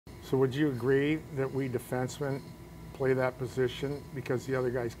So would you agree that we defensemen play that position because the other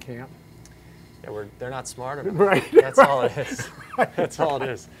guys can't? Yeah, they're not smart enough. Right. That's all it is. That's all it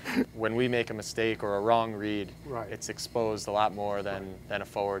is. When we make a mistake or a wrong read, it's exposed a lot more than a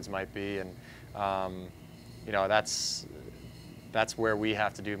forward's might be, and you know, that's where we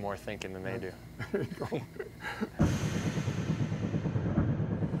have to do more thinking than they do. There you go.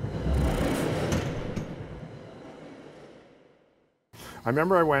 I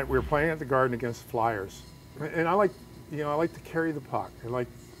remember we were playing at the Garden against the Flyers, and I like to carry the puck. I like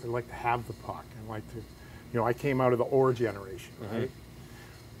to have the puck. I like to, I came out of the Orr generation, right?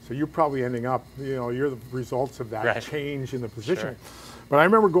 So you're probably ending up, you're the results of that change in the position. But I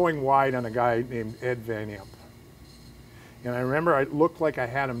remember going wide on a guy named Ed Van Imp. And I remember I looked like I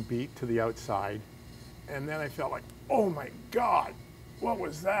had him beat to the outside, and then I felt like, oh my God, what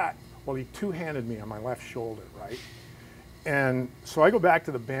was that? Well, he two-handed me on my left shoulder, right? And so I go back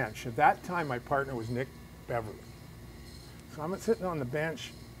to the bench. At that time, my partner was Nick Beverly. So I'm sitting on the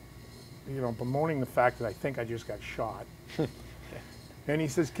bench, bemoaning the fact that I think I just got shot. And he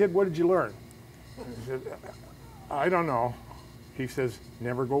says, "Kid, what did you learn?" I said, "I don't know." He says,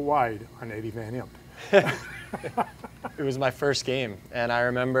 "Never go wide on Eddie Van Imp." It was my first game, and I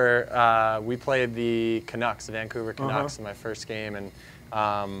remember we played the Canucks, the Vancouver Canucks, in my first game,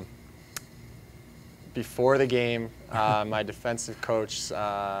 and before the game, my defensive coach,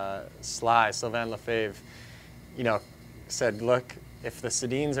 Sylvain Lefebvre, said, "Look, if the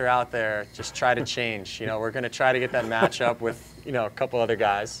Sedins are out there, just try to change. We're going to try to get that matchup with, a couple other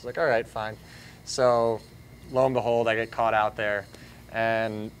guys." Like, all right, fine. So, lo and behold, I get caught out there,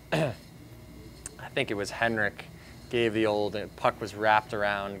 and I think it was Henrik gave the old puck was wrapped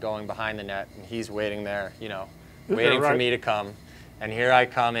around, going behind the net, and he's waiting there, waiting for me to come, and here I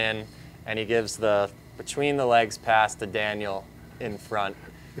come in, and he gives the between the legs pass to Daniel in front.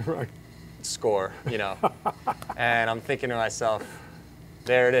 Score, and I'm thinking to myself,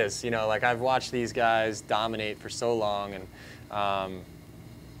 there it is, like I've watched these guys dominate for so long, and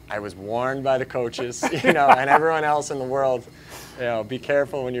I was warned by the coaches, and everyone else in the world, be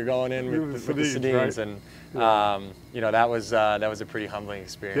careful when you're going in with the Sedins, and that was a pretty humbling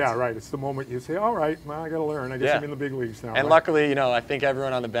experience. Yeah, right. It's the moment you say, all right, well, I got to learn. I guess I'm in the big leagues now. And luckily, I think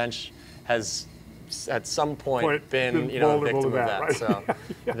everyone on the bench has at some point been a victim of that. Right? So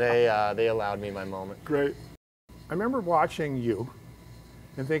they allowed me my moment. Great. I remember watching you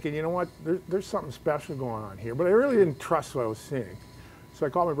and thinking, you know what, there's something special going on here, but I really didn't trust what I was seeing. So I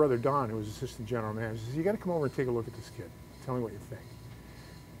called my brother Don, who was assistant general manager. He says, "You got to come over and take a look at this kid. Tell me what you think."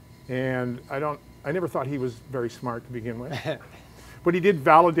 And I never thought he was very smart to begin with, but he did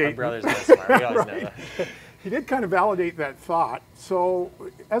validate. My brother's not smart. We always know that. He did kind of validate that thought. So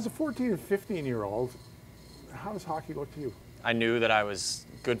as a 14 and 15-year-old, how does hockey look to you? I knew that I was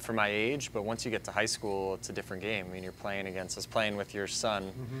good for my age, but once you get to high school, it's a different game. I mean, you're playing with your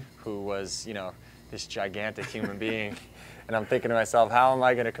son, who was, this gigantic human being. And I'm thinking to myself, how am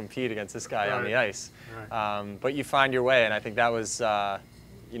I going to compete against this guy on the ice? But you find your way, and I think that was, the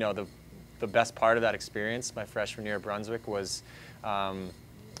best part of that experience, my freshman year at Brunswick, was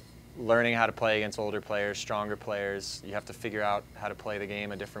learning how to play against older players, stronger players. You have to figure out how to play the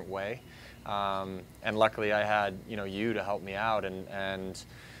game a different way. And luckily I had, you to help me out and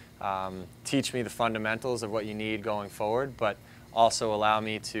teach me the fundamentals of what you need going forward, but also allow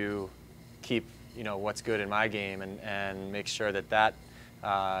me to keep, what's good in my game and make sure that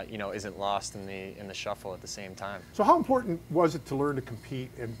isn't lost in the shuffle at the same time. So how important was it to learn to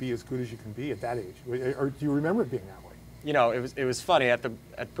compete and be as good as you can be at that age? Or do you remember it being that way? It was funny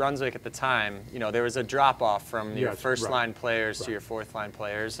at Brunswick at the time. There was a drop off from your first line players to your fourth line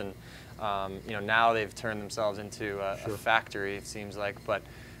players, and now they've turned themselves into a factory, it seems like. But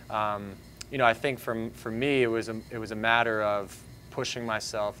I think for me it was a matter of pushing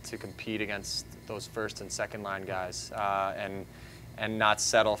myself to compete against those first and second line guys, and not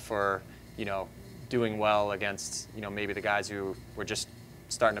settle for doing well against maybe the guys who were just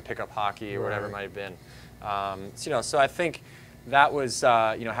starting to pick up hockey or whatever it might have been. So I think that was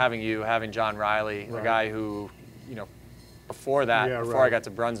having John Riley, a guy who before I got to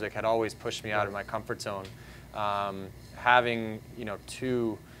Brunswick had always pushed me out of my comfort zone. Having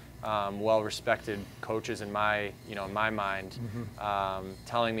two well-respected coaches in my mind,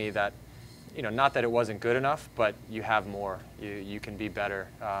 telling me that not that it wasn't good enough, but you have more. You can be better.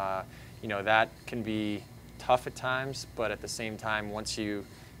 That can be tough at times, but at the same time, once you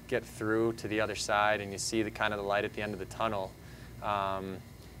get through to the other side and you see the light at the end of the tunnel,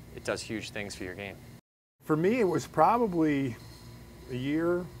 it does huge things for your game. For me, it was probably a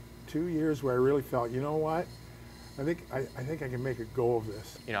year, 2 years where I really felt, you know what? I think I can make a go of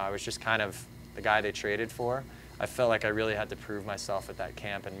this. You know, I was just kind of the guy they traded for. I felt like I really had to prove myself at that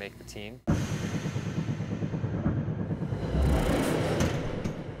camp and make the team.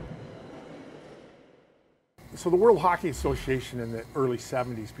 So the World Hockey Association in the early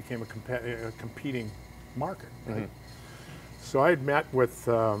 70s became a competing market, right? Mm-hmm. So I had met with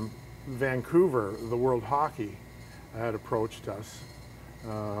Vancouver, the World Hockey had approached us,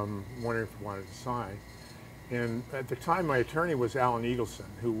 wondering if we wanted to sign. And at the time, my attorney was Alan Eagleson,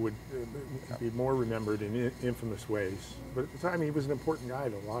 who would be more remembered in infamous ways. But at the time, he was an important guy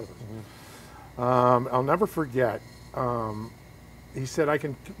to a lot of us. Mm-hmm. I'll never forget, he said,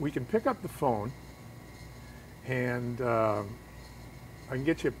 we can pick up the phone and I can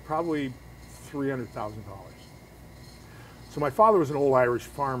get you probably $300,000. So my father was an old Irish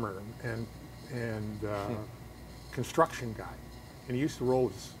farmer and construction guy, and he used to roll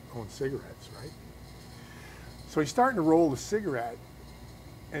his own cigarettes, right? So he's starting to roll the cigarette,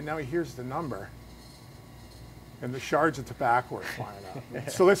 and now he hears the number, and the shards of tobacco are flying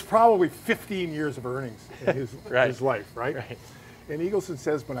out. So that's probably 15 years of earnings in his, right. his life, right? And Eagleson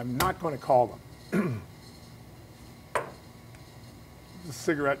says, but I'm not going to call them. The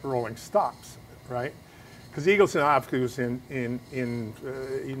cigarette rolling stops, right? Because Eagleson obviously was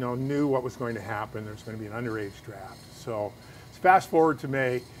you know, knew what was going to happen. There's going to be an underage draft. So fast forward to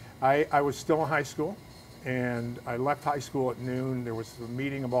May. I was still in high school, and I left high school at noon. There was a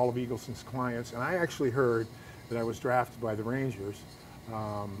meeting of all of Eagleson's clients, and I actually heard that I was drafted by the Rangers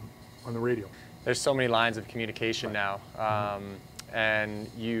on the radio. There's so many lines of communication now, and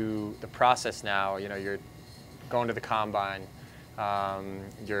the process now. You know, you're going to the combine.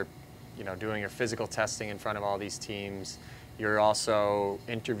 You're doing your physical testing in front of all these teams. You're also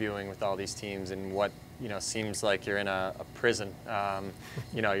interviewing with all these teams in what, seems like you're in a prison.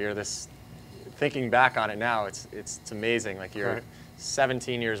 You're this, thinking back on it now, it's amazing. Like you're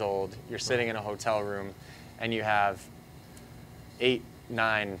 17 years old, you're sitting in a hotel room, and you have 8,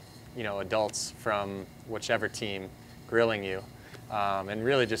 9, adults from whichever team grilling you, and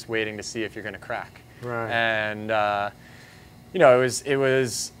really just waiting to see if you're going to crack. Right. And it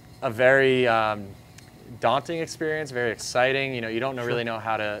was a very daunting experience, very exciting. You don't really know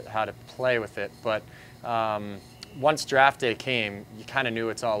how to play with it, but once draft day came, you kind of knew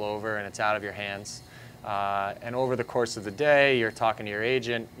it's all over and it's out of your hands. And over the course of the day, you're talking to your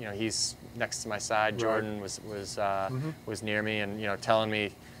agent. He's next to my side. Jordan was near me, and telling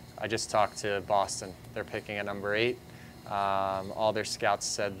me, I just talked to Boston. They're picking at number 8. All their scouts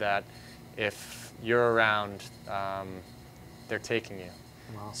said that if you're around, they're taking you.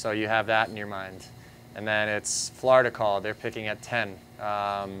 Wow. So you have that in your mind. And then it's Florida call. They're picking at 10.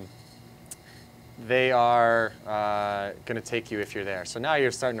 They are going to take you if you're there. So now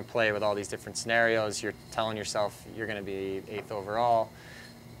you're starting to play with all these different scenarios. You're telling yourself you're going to be 8th overall,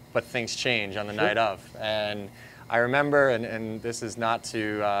 but things change on the night of. And I remember, and this is not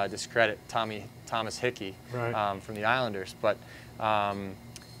to discredit Thomas Hickey from the Islanders, but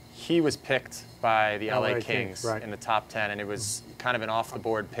he was picked by the LA Kings in the top 10, and it was kind of an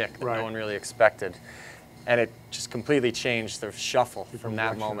off-the-board pick that no one really expected. And it just completely changed the shuffle from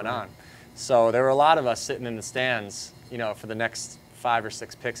that moment on. So there were a lot of us sitting in the stands, for the next 5 or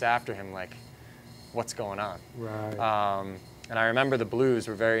 6 picks after him, like, what's going on? Right. And I remember the Blues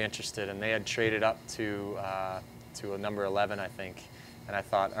were very interested, and they had traded up to a number 11, I think. And I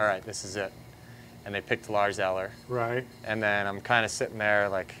thought, all right, this is it. And they picked Lars Eller. Right. And then I'm kind of sitting there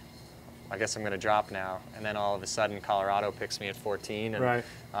like, I guess I'm going to drop now. And then all of a sudden, Colorado picks me at 14. And,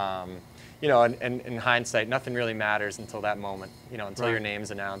 and in hindsight, nothing really matters until that moment, until your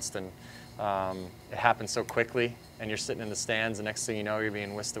name's announced. And it happens so quickly, and you're sitting in the stands. The next thing you know, you're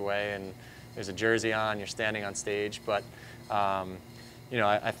being whisked away, and there's a jersey on, you're standing on stage. But,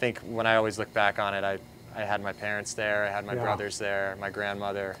 I think when I always look back on it, I had my parents there, I had my brothers there, my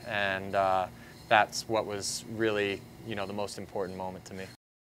grandmother, and that's what was really, the most important moment to me.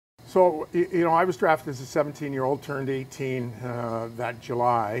 So, I was drafted as a 17-year-old, turned 18 that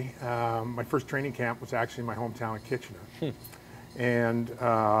July. My first training camp was actually in my hometown of Kitchener. And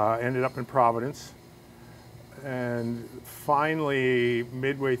ended up in Providence. And finally,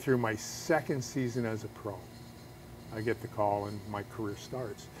 midway through my second season as a pro, I get the call and my career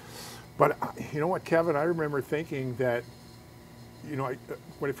starts. But you know what, Kevin, I remember thinking that,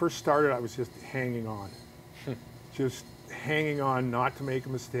 when it first started, I was just hanging on. Just hanging on not to make a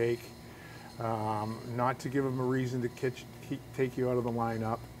mistake, not to give them a reason to take you out of the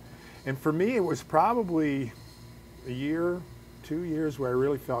lineup. And for me, it was probably a year, 2 years where I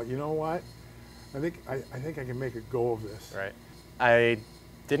really felt, you know what, I think I can make a go of this. Right. I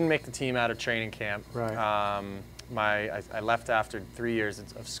didn't make the team out of training camp. Right. I left after 3 years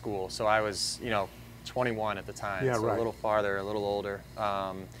of school, so I was, 21 at the time, yeah, so right. a little farther, a little older.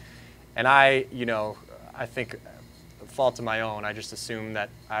 And I think, fault of my own, I just assumed that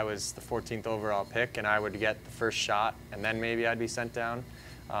I was the 14th overall pick and I would get the first shot and then maybe I'd be sent down.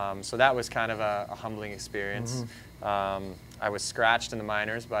 So that was kind of a humbling experience. I was scratched in the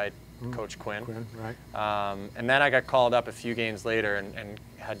minors by Coach Quinn. Right. And then I got called up a few games later and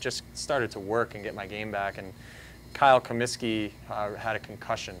had just started to work and get my game back. And Kyle Comiskey had a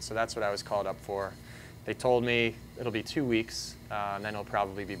concussion, so that's what I was called up for. They told me it'll be 2 weeks, and then he'll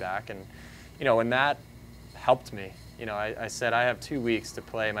probably be back. And, and that helped me. I said, I have 2 weeks to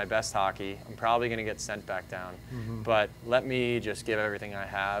play my best hockey. I'm probably going to get sent back down. But let me just give everything I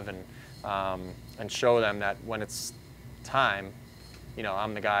have and show them that when it's time,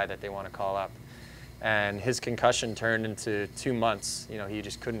 I'm the guy that they want to call up. And his concussion turned into 2 months. He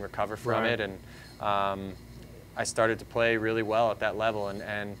just couldn't recover from it. And I started to play really well at that level.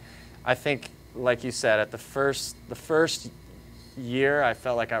 And I think, like you said, at the first year, I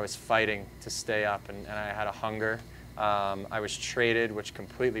felt like I was fighting to stay up, and I had a hunger. I was traded, which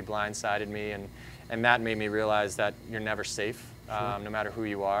completely blindsided me, and that made me realize that you're never safe, no matter who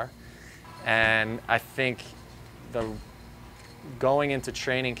you are. And I think going into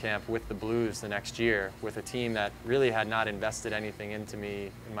training camp with the Blues the next year, with a team that really had not invested anything into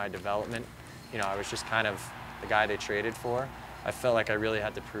me in my development, I was just kind of the guy they traded for. I felt like I really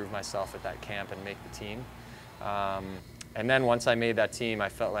had to prove myself at that camp and make the team. And then once I made that team, I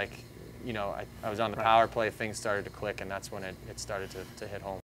felt like, I was on the power play, things started to click, and that's when it started to hit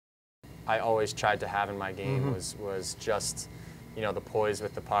home. I always tried to have in my game was just, the poise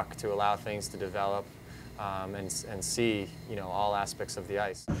with the puck to allow things to develop and see, all aspects of the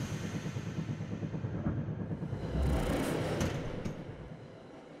ice.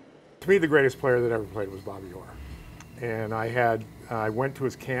 To me, the greatest player that ever played was Bobby Orr. And I went to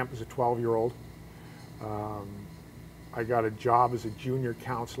his camp as a 12-year-old. I got a job as a junior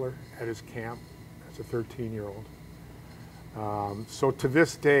counselor at his camp as a 13-year-old. So to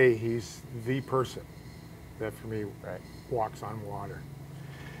this day, he's the person that, for me, walks on water.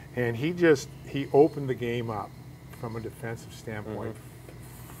 And he opened the game up from a defensive standpoint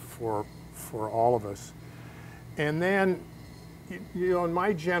for all of us. And then, in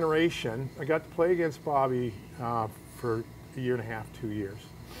my generation, I got to play against Bobby for a year and a half, 2 years.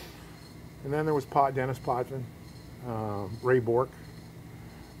 And then there was Dennis Potvin, Ray Bork,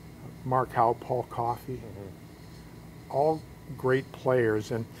 Mark Howe, Paul Coffey, all great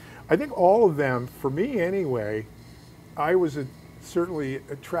players. And I think all of them, for me anyway, I was certainly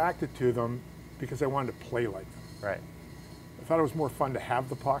attracted to them because I wanted to play like them. Right. I thought it was more fun to have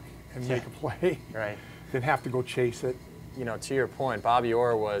the puck and make a play than have to go chase it. To your point, Bobby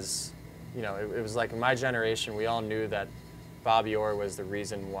Orr was, it was like in my generation, we all knew that Bobby Orr was the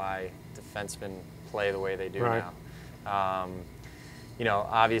reason why defensemen play the way they do now.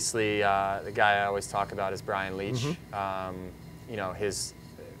 Obviously, the guy I always talk about is Brian Leach.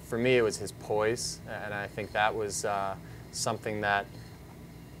 For me, it was his poise, and I think that was something that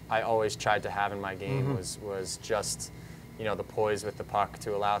I always tried to have in my game was just, the poise with the puck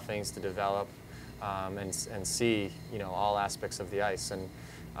to allow things to develop and see, all aspects of the ice. And,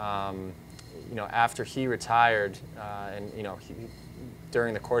 after he retired, and,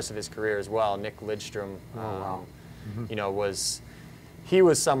 during the course of his career as well, Nick Lidstrom, he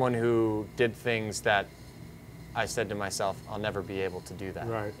was someone who did things that I said to myself, I'll never be able to do that.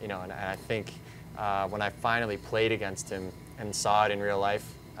 Right. And I think when I finally played against him and saw it in real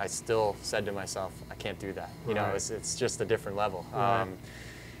life, I still said to myself, I can't do that. It's just a different level.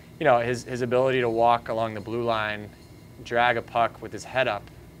 His ability to walk along the blue line, drag a puck with his head up,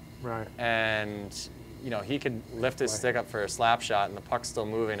 and he could lift his stick up for a slap shot, and the puck's still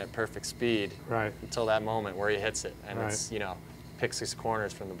moving at perfect speed until that moment where he hits it, and it's picks his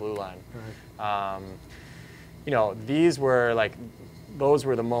corners from the blue line. Those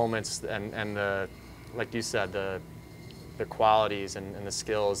were the moments and the, like you said, the qualities and the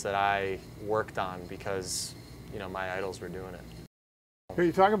skills that I worked on because my idols were doing it.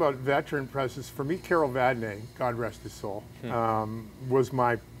 You talk about veteran presence. For me, Carol Vadnais, God rest his soul, was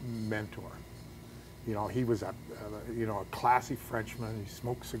my mentor. He was a classy Frenchman. He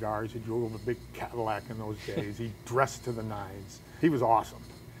smoked cigars. He drove a big Cadillac in those days. He dressed to the nines. He was awesome.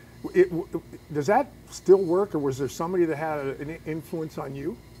 Does that still work, or was there somebody that had an influence on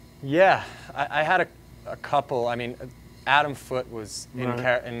you? Yeah, I had a couple. I mean, Adam Foote was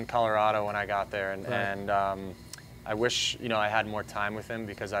in Colorado when I got there, and I wish I had more time with him,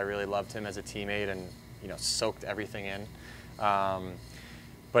 because I really loved him as a teammate and soaked everything in.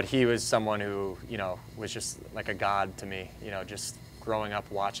 but he was someone who, was just like a god to me, just growing up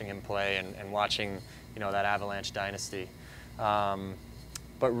watching him play and watching, that Avalanche dynasty.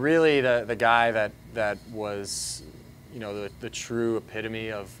 But really the guy that was, the true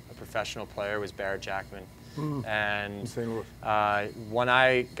epitome of a professional player was Barrett Jackman. And St. Louis. When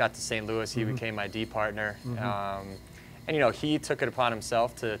I got to St. Louis, he became my D partner. And he took it upon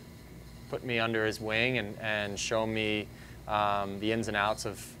himself to put me under his wing and show me the ins and outs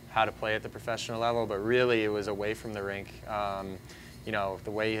of how to play at the professional level. But really, it was away from the rink.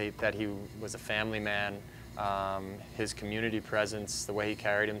 The way that he was a family man, his community presence, the way he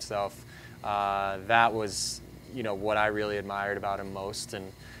carried himself, that was, what I really admired about him most.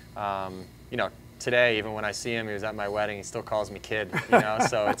 And, today, even when I see him, he was at my wedding, he still calls me kid,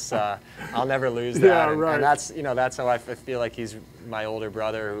 so it's, I'll never lose that. Yeah, right. And that's, that's how I feel like he's my older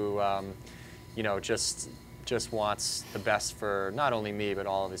brother who, just wants the best for not only me, but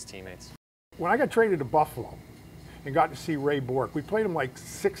all of his teammates. When I got traded to Buffalo and got to see Ray Bourque, we played him like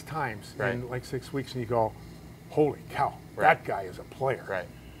 6 times in like 6 weeks, and you go, holy cow, that guy is a player. Right.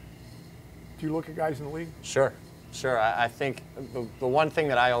 Do you look at guys in the league? Sure. Sure. I think the one thing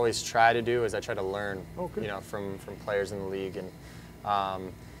that I always try to do is I try to learn, from players in the league. And,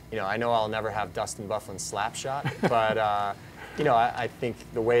 I know I'll never have Dustin Byfuglien's slap shot, but, I think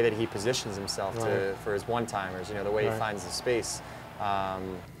the way that he positions himself for his one-timers, the way he finds the space.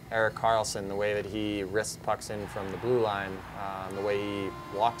 Erik Karlsson, the way that he wrists pucks in from the blue line, the way he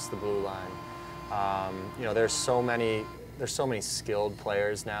walks the blue line. There's so many skilled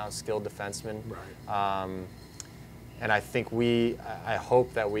players now, skilled defensemen. Right. And I think I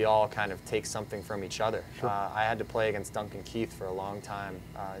hope that we all kind of take something from each other. Sure. I had to play against Duncan Keith for a long time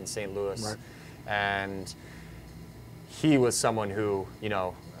in St. Louis. And he was someone who,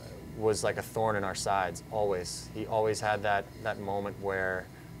 was like a thorn in our sides, always. He always had that moment where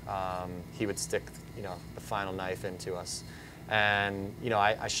he would stick, the final knife into us. And,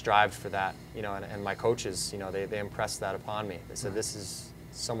 I strived for that, and my coaches, they impressed that upon me. They said, this is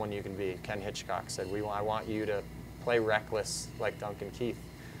someone you can be. Ken Hitchcock said, I want you to play reckless like Duncan Keith.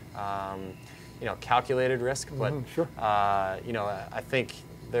 Calculated risk, but I think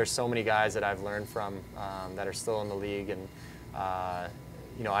there's so many guys that I've learned from that are still in the league, and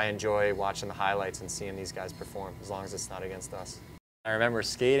I enjoy watching the highlights and seeing these guys perform, as long as it's not against us. I remember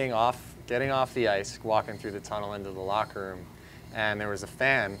getting off the ice, walking through the tunnel into the locker room, and there was a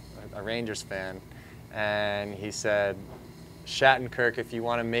fan, a Rangers fan, and he said, Shattenkirk, if you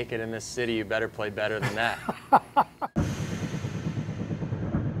want to make it in this city, you better play better than that.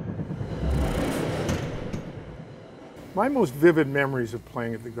 My most vivid memories of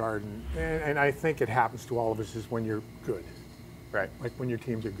playing at the Garden, and I think it happens to all of us, is when you're good. Right. Like when your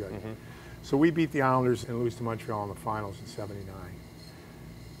teams are good. So we beat the Islanders and lose to Montreal in the finals in '79.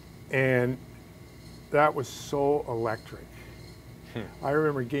 And that was so electric. I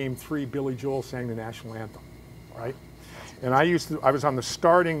remember Game 3, Billy Joel sang the national anthem, right? And I was on the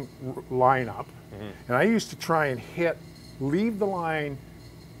starting lineup, and I used to try and leave the line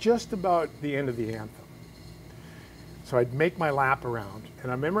just about the end of the anthem. So I'd make my lap around,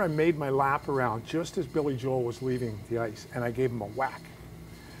 and I remember I made my lap around just as Billy Joel was leaving the ice, and I gave him a whack.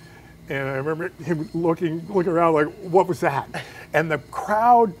 And I remember him looking around like, what was that? And the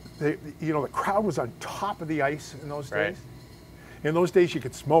crowd, the crowd was on top of the ice in those days. In those days, you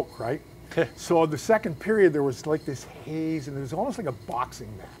could smoke, right? So the second period, there was like this haze, and it was almost like a boxing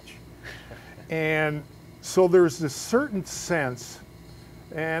match. And so there's this certain sense,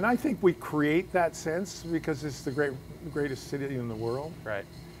 and I think we create that sense because it's the greatest city in the world. Right.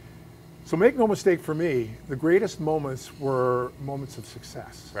 So make no mistake, for me, the greatest moments were moments of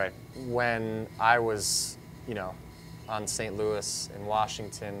success. Right. When I was, on St. Louis and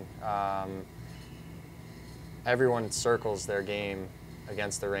Washington, everyone circles their game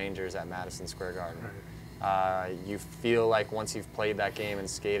against the Rangers at Madison Square Garden. Right. You feel like once you've played that game and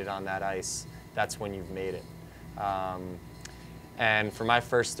skated on that ice, that's when you've made it. And for my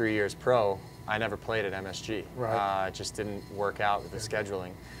first 3 years pro, I never played at MSG. Right. It just didn't work out with the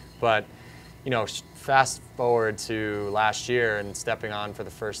scheduling. But, fast forward to last year and stepping on for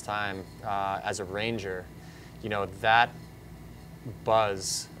the first time as a Ranger, that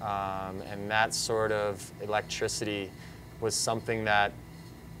buzz and that sort of electricity was something that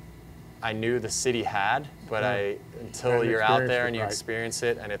I knew the city had, but until you're out there and you experience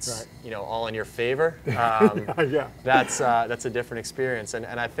it, and it's all in your favor, that's a different experience. And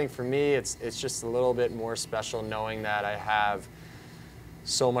I think for me, it's just a little bit more special knowing that I have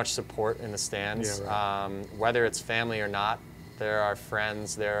so much support in the stands, whether it's family or not. There are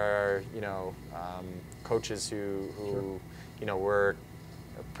friends, there are coaches who we're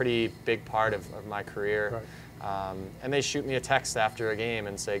pretty big part of my career. Right. And they shoot me a text after a game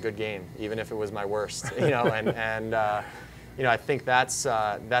and say, "Good game," even if it was my worst. You know, and you know, I think that's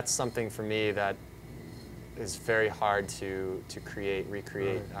something for me that is very hard to recreate.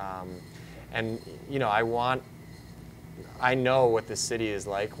 Right. And you know, I know what the city is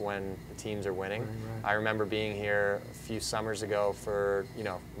like when the teams are winning. Right. I remember being here a few summers ago for, you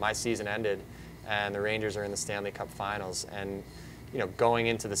know, my season ended and the Rangers are in the Stanley Cup Finals, and you know, going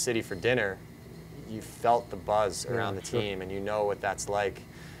into the city for dinner, you felt the buzz around the team, and you know what that's like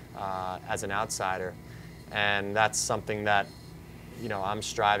as an outsider, and that's something that, you know, I'm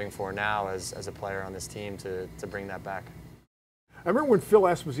striving for now as a player on this team to bring that back. I remember when Phil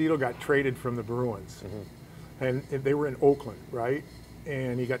Esposito got traded from the Bruins, and they were in Oakland, right?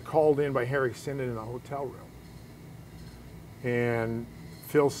 And he got called in by Harry Sinden in a hotel room. And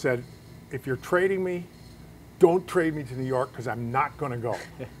Phil said, "If you're trading me, don't trade me to New York because I'm not going to go."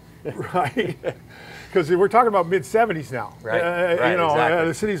 Right? Because we're talking about mid-'70s now. Right. You know, exactly.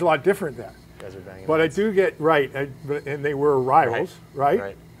 the city's a lot different then. Guys are banging But heads. I do get, right, and they were rivals,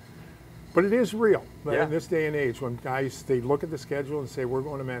 right? But it is real in this day and age when guys, they look at the schedule and say, "We're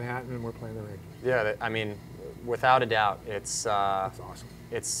going to Manhattan and we're playing the Rangers." Yeah, I mean, without a doubt, it's That's awesome.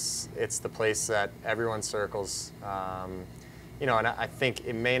 It's the place that everyone circles. You know, and I think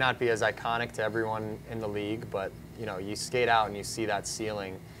it may not be as iconic to everyone in the league, but you know, you skate out and you see that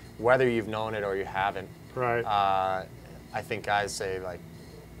ceiling, whether you've known it or you haven't. Right. I think guys say like,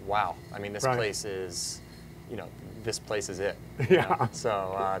 "Wow, I mean, this place is, you know, this place is it." You know?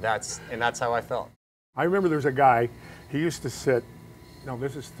 So that's how I felt. I remember there's a guy, he used to sit, no,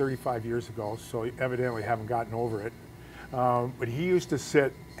 this is 35 years ago, so you evidently haven't gotten over it. But he used to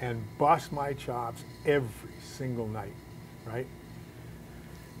sit and bust my chops every single night, right?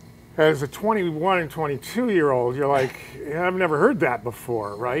 As a 21 and 22-year-old, you're like, I've never heard that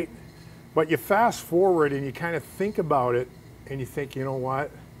before, right? But you fast forward and you kind of think about it and you think, you know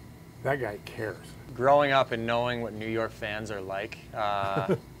what? That guy cares. Growing up and knowing what New York fans are like,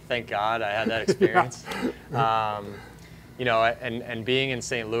 thank God I had that experience. You know, and being in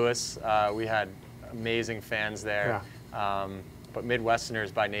St. Louis, we had amazing fans there. But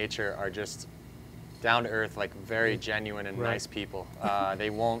Midwesterners by nature are just down to earth, like very genuine and nice people.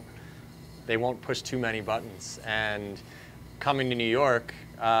 They won't push too many buttons. And coming to New York,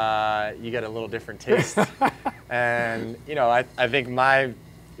 you get a little different taste. And you know, I think my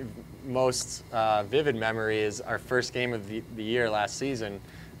most vivid memory is our first game of the year last season.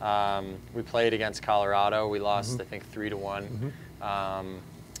 We played against Colorado. We lost, I think, 3-1.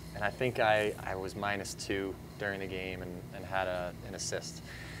 And I think I was -2 during the game and had an assist.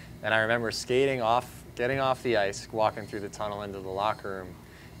 And I remember getting off the ice, walking through the tunnel into the locker room,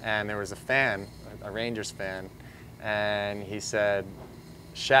 and there was a fan, a Rangers fan, and he said,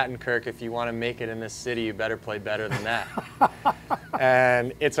 "Shattenkirk, if you want to make it in this city, you better play better than that."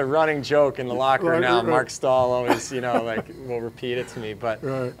 And it's a running joke in the locker room now. Mark Stahl always, you know, like will repeat it to me. But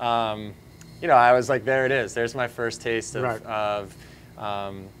you know, I was like, there it is. There's my first taste of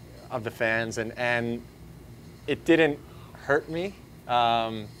the fans, and it didn't hurt me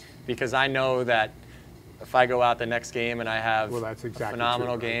because I know that if I go out the next game and I have a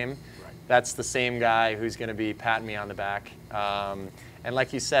phenomenal game, that's the same guy who's going to be patting me on the back. And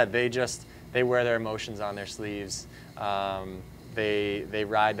like you said, they wear their emotions on their sleeves. They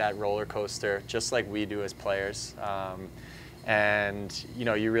ride that roller coaster just like we do as players. And you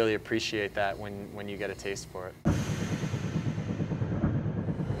know, you really appreciate that when you get a taste for it.